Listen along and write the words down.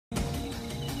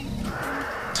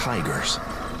tigers.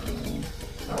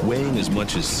 Weighing as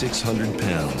much as 600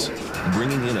 pounds,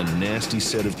 bringing in a nasty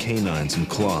set of canines and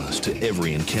claws to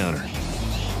every encounter.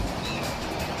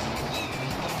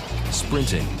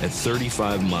 Sprinting at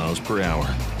 35 miles per hour.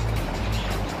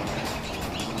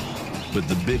 But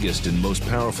the biggest and most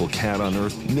powerful cat on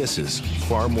Earth misses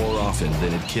far more often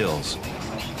than it kills.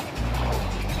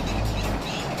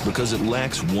 Because it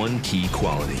lacks one key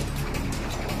quality: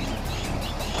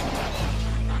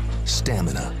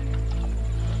 stamina.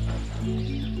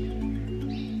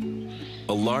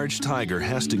 A large tiger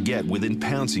has to get within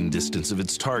pouncing distance of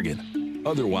its target.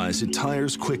 Otherwise, it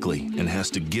tires quickly and has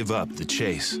to give up the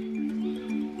chase.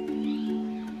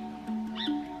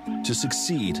 To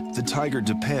succeed, the tiger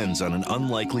depends on an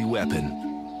unlikely weapon: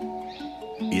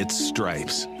 its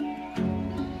stripes.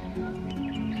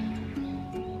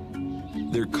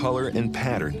 Their color and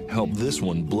pattern help this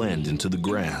one blend into the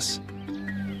grass.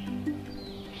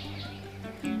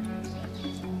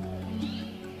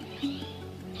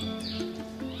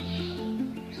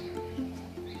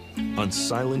 On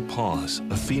silent paws,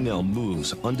 a female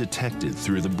moves undetected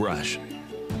through the brush,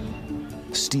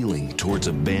 stealing towards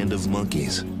a band of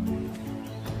monkeys.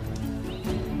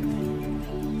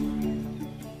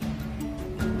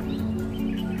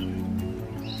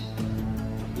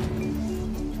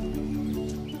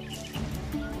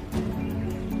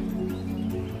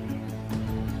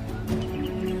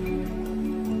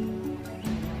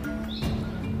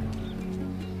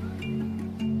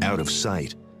 Out of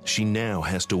sight, she now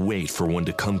has to wait for one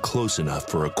to come close enough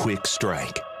for a quick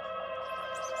strike.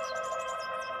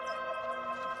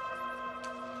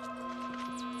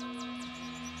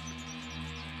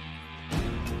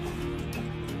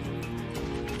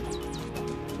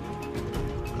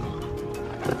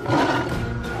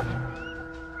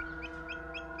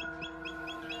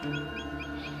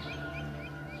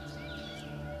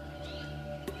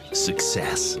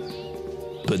 Success.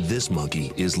 But this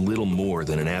monkey is little more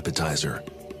than an appetizer,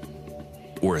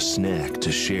 or a snack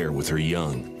to share with her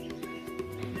young.